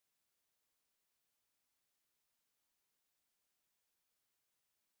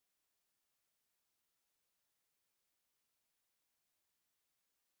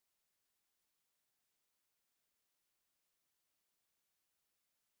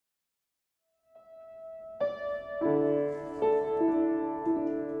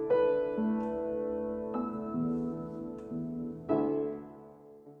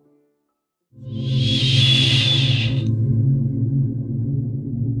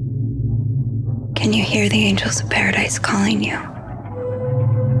Can you hear the angels of paradise calling you?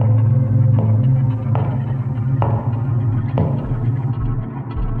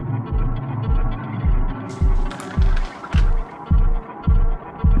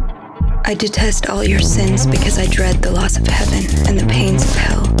 I detest all your sins because I dread the loss of heaven and the pains of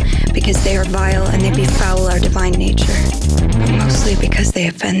hell, because they are vile and they befoul our divine nature, but mostly because they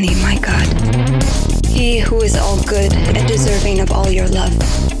offend thee, my God. He who is all good and deserving of all your love,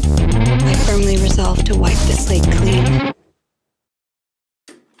 I firmly resolve to wipe the slate clean.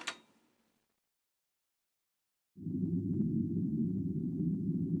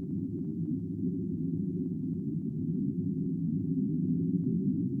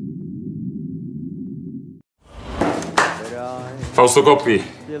 Fausto Coppi,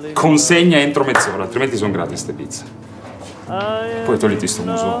 consegna entro mezz'ora, altrimenti sono gratis ste pizze. Poi togliti sto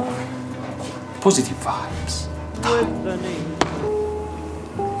muso. Positive vibes.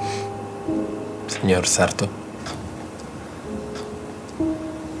 Signor Sarto.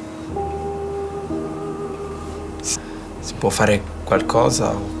 Si può fare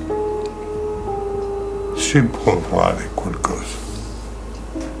qualcosa? Si può fare qualcosa.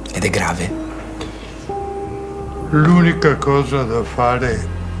 Ed è grave? L'unica cosa da fare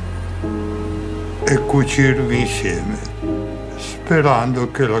è cucirvi insieme, sperando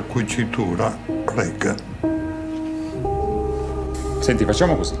che la cucitura regga. Senti,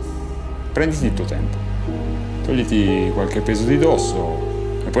 facciamo così. Prenditi il tuo tempo. Togliti qualche peso di dosso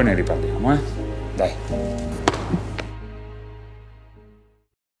e poi ne riparliamo, eh? Dai.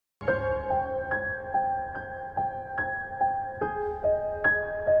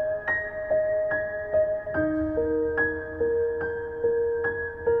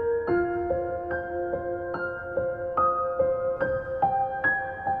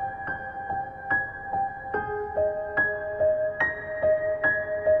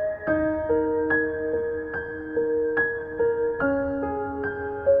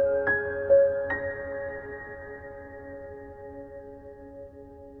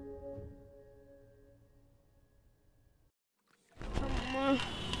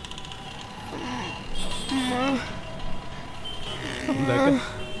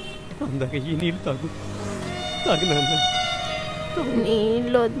 అందాక ఈ నీళ్ళు తాగు తాగినా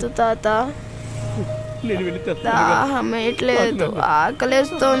నీళ్ళొద్దు తాత. నేను వెళ్ళి దాహం వేయట్లేదు,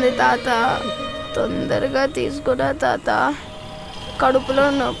 ఆకలేస్తోంది తాత. తొందరగా తీసుకురా తాత, కడుపులో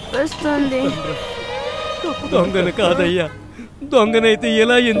నొప్పిస్తుంది. దొంగన కాదయ్యా, దొంగనైతే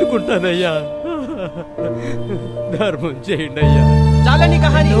ఎలా ఎందుకుంటానయ్యా? ధర్మం చేయండి అయ్యా. చాలని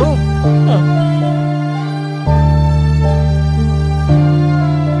కహాని.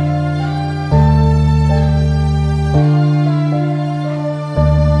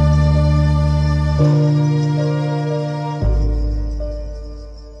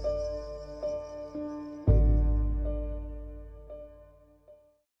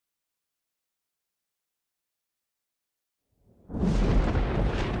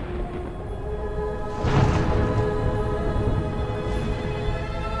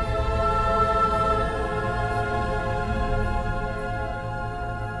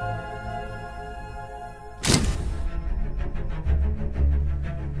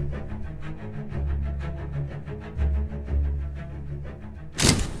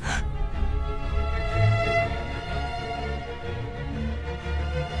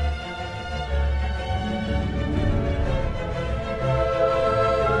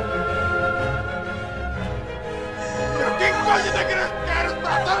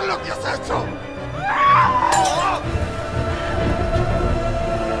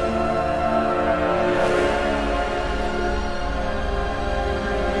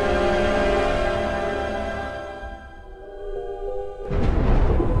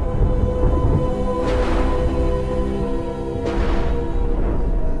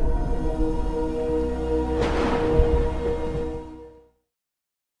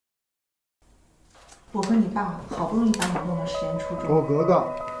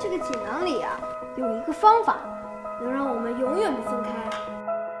这个锦囊里啊，有一个方法，能让我们永远不分开。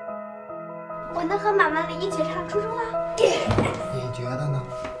我能和马曼丽一起上初中了。你觉得呢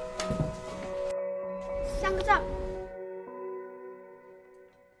？3个字。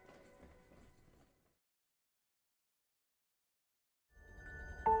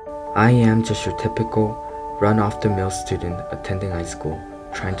I am just your typical run-off-the-mill student attending high school,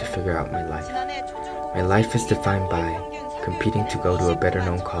 trying to figure out my life. My life is defined by competing to go to a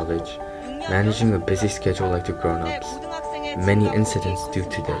better-known college, managing a busy schedule like the grown-ups, and many incidents due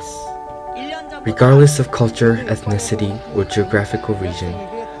to this. Regardless of culture, ethnicity, or geographical region,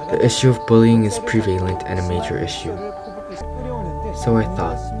 the issue of bullying is prevalent and a major issue. So I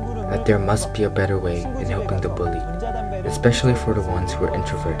thought, that there must be a better way in helping the bullied, especially for the ones who are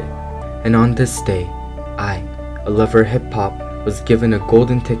introverted. And on this day, I, a lover of hip-hop, was given a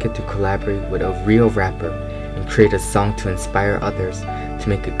golden ticket to collaborate with a real rapper and create a song to inspire others to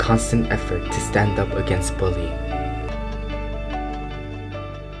make a constant effort to stand up against bullying.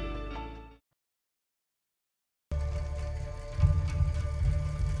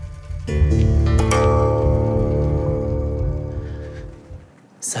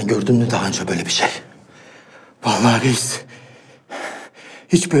 Sen gördün mü daha önce böyle bir şey? Vallahi reis,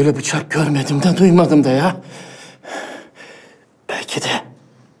 hiç böyle bıçak görmedim de duymadım da ya. Belki de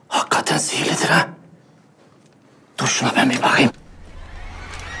hakikaten sihirlidir ha. Dur şuna ben bir bakayım.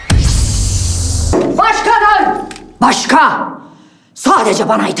 Başkanım! Başka! Sadece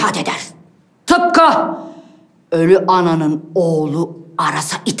bana itaat eder. Tıpkı ölü ananın oğlu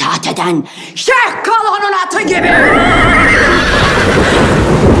Aras'a itaat eden Şeyh Kalon'un atı gibi!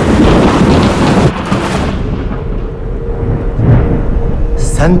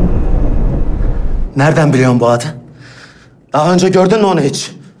 Sen nereden biliyorsun bu adı? Daha önce gördün mü onu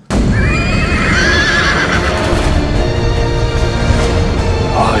hiç?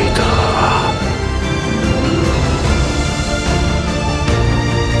 Hayda.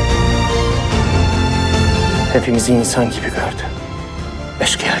 Hepimizi insan gibi gördü.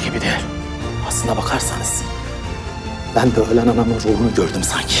 Eşkıya gibi değil. Aslına bakarsanız ben de ölen anamın ruhunu gördüm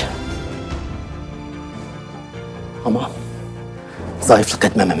sanki. Ama zayıflık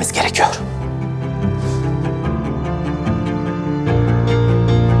etmememiz gerekiyor.